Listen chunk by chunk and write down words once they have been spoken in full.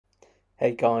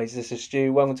Hey guys, this is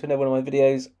Stu. Welcome to another one of my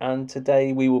videos, and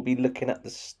today we will be looking at the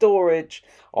storage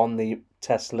on the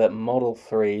Tesla Model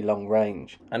 3 long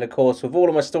range. And of course, with all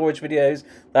of my storage videos,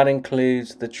 that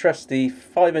includes the trusty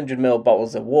 500ml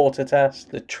bottles of water test,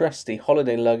 the trusty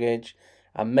holiday luggage,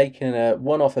 and making a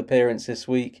one-off appearance this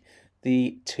week,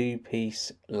 the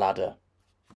two-piece ladder.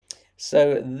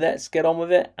 So let's get on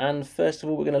with it, and first of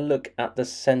all we're going to look at the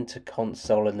center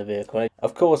console in the vehicle.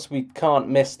 Of course we can't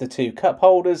miss the two cup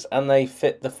holders, and they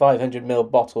fit the 500ml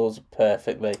bottles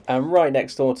perfectly. And right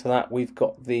next door to that we've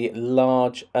got the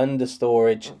large under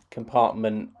storage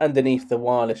compartment underneath the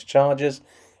wireless chargers,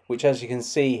 which as you can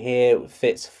see here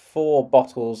fits 4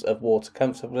 bottles of water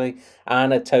comfortably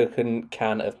and a token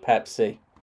can of Pepsi.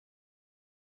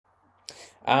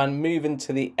 And moving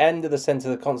to the end of the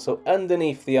centre of the console,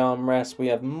 underneath the armrest, we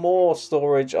have more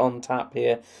storage on tap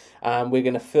here, and we're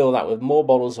going to fill that with more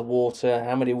bottles of water.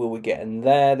 How many will we get in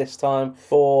there this time?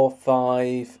 4,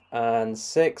 5 and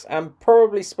 6, and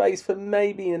probably space for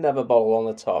maybe another bottle on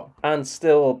the top, and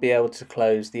still be able to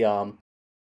close the arm.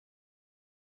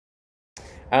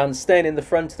 And staying in the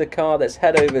front of the car, let's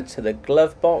head over to the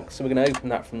glove box. So we're going to open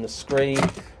that from the screen,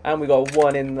 and we've got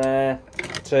 1 in there,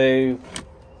 2,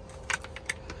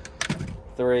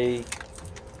 3,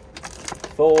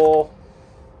 4,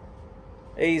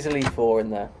 easily 4 in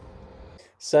there.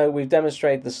 So we've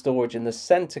demonstrated the storage in the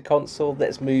center console.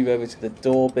 Let's move over to the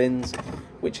door bins,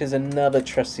 which is another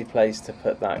trusty place to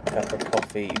put that cup of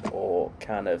coffee or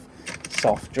can of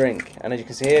soft drink. And as you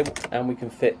can see here, and we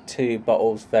can fit 2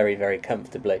 bottles very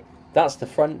comfortably. That's the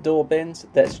front door bins.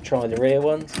 Let's try the rear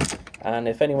ones. And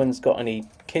if anyone's got any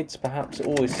kids, perhaps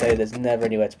always say there's never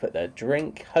anywhere to put their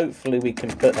drink. Hopefully we can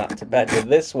put that to bed with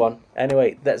this one.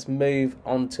 Anyway, let's move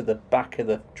on to the back of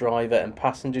the driver and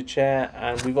passenger chair.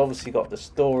 And we've obviously got the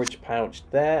storage pouch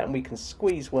there, and we can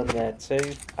squeeze one there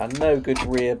too. And no good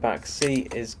rear back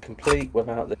seat is complete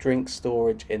without the drink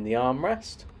storage in the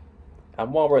armrest.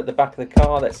 And while we're at the back of the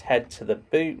car, let's head to the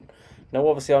boot. Now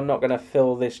obviously I'm not going to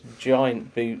fill this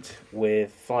giant boot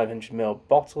with 500ml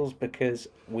bottles because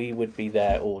we would be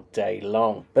there all day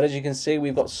long. But as you can see,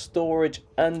 we've got storage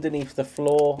underneath the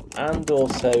floor and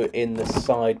also in the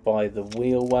side by the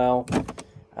wheel well.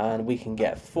 And we can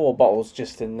get 4 bottles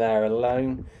just in there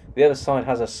alone. The other side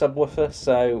has a subwoofer,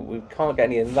 so we can't get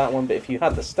any in that one. But if you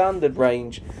had the standard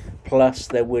range, plus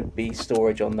there would be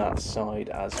storage on that side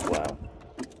as well.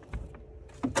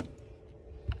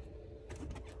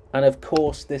 And of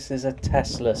course this is a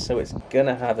Tesla, so it's going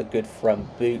to have a good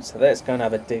front boot, so let's go and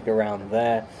have a dig around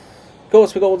there. Of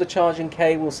course we've got all the charging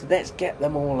cables, so let's get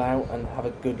them all out and have a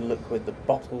good look with the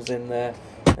bottles in there.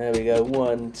 There we go,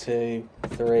 1, 2,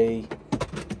 3,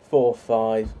 4,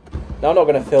 5. Now I'm not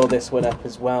going to fill this one up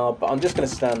as well, but I'm just going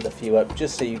to stand a few up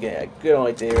just so you get a good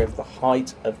idea of the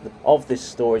height of this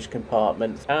storage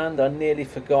compartment. And I nearly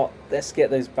forgot, let's get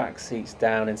those back seats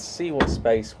down and see what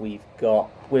space we've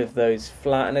got with those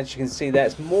flat. And as you can see there,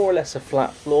 it's more or less a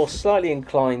flat floor, slightly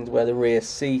inclined where the rear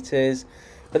seat is.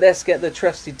 But let's get the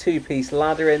trusty 2-piece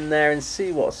ladder in there and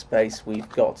see what space we've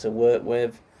got to work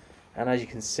with. And as you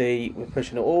can see, we're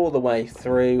pushing it all the way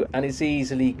through, and it's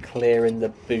easily clearing the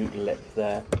boot lip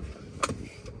there.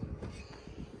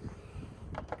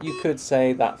 You could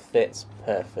say that fits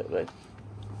perfectly.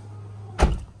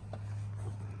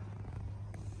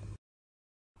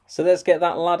 So let's get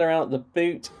that ladder out the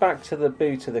boot, back to the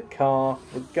boot of the car.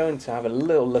 We're going to have a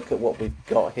little look at what we've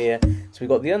got here. So we've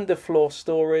got the underfloor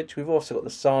storage, we've also got the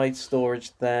side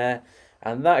storage there,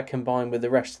 and that combined with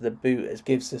the rest of the boot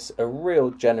gives us a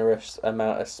real generous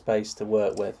amount of space to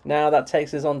work with. Now that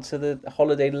takes us on to the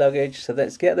holiday luggage, so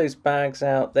let's get those bags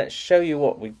out, let's show you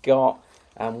what we've got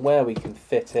and where we can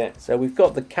fit it. So we've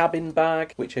got the cabin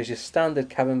bag, which is your standard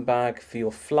cabin bag for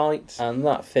your flight, and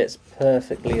that fits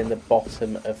perfectly in the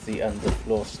bottom of the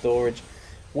underfloor storage.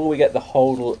 Will we get the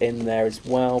hodl in there as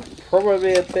well?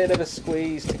 Probably a bit of a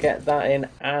squeeze to get that in,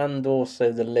 and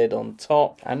also the lid on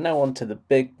top. And now on to the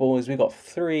big boys. We've got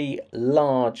 3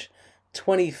 large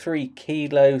 23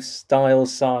 kilo style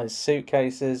size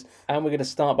suitcases, and we're going to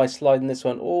start by sliding this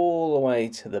one all the way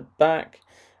to the back.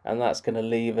 And that's going to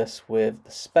leave us with the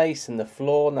space in the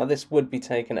floor. Now this would be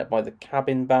taken up by the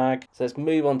cabin bag. So let's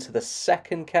move on to the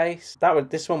second case.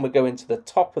 This one would go into the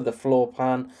top of the floor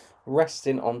pan,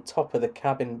 resting on top of the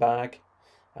cabin bag.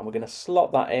 And we're going to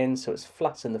slot that in so it's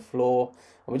flat in the floor.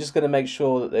 And we're just going to make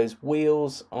sure that those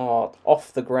wheels are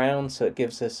off the ground so it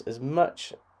gives us as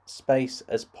much space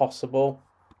as possible.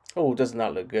 Oh, doesn't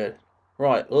that look good?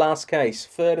 Right, last case,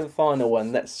 third and final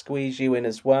one. Let's squeeze you in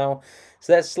as well.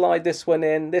 So let's slide this one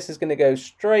in. This is going to go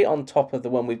straight on top of the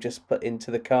one we've just put into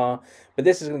the car, but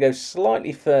this is going to go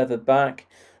slightly further back.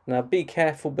 Now be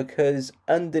careful, because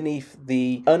underneath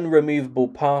the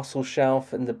unremovable parcel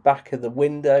shelf in the back of the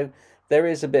window, there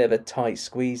is a bit of a tight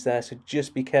squeeze there, so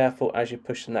just be careful as you're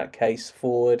pushing that case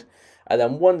forward. And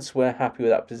then once we're happy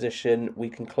with that position, we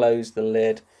can close the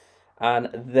lid, and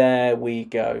there we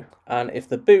go. And if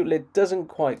the boot lid doesn't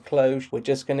quite close, we're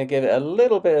just going to give it a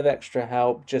little bit of extra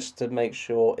help just to make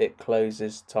sure it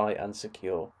closes tight and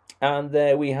secure. And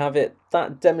there we have it.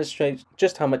 That demonstrates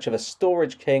just how much of a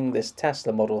storage king this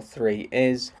Tesla Model 3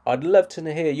 is. I'd love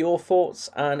to hear your thoughts,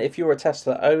 and if you're a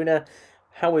Tesla owner,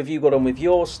 how have you got on with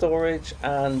your storage?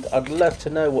 And I'd love to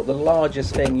know what the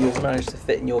largest thing you've managed to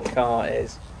fit in your car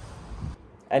is.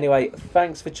 Anyway,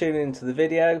 thanks for tuning into the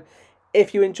video.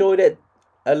 If you enjoyed it,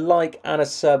 a like and a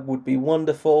sub would be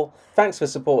wonderful. Thanks for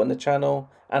supporting the channel,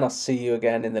 and I'll see you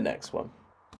again in the next one.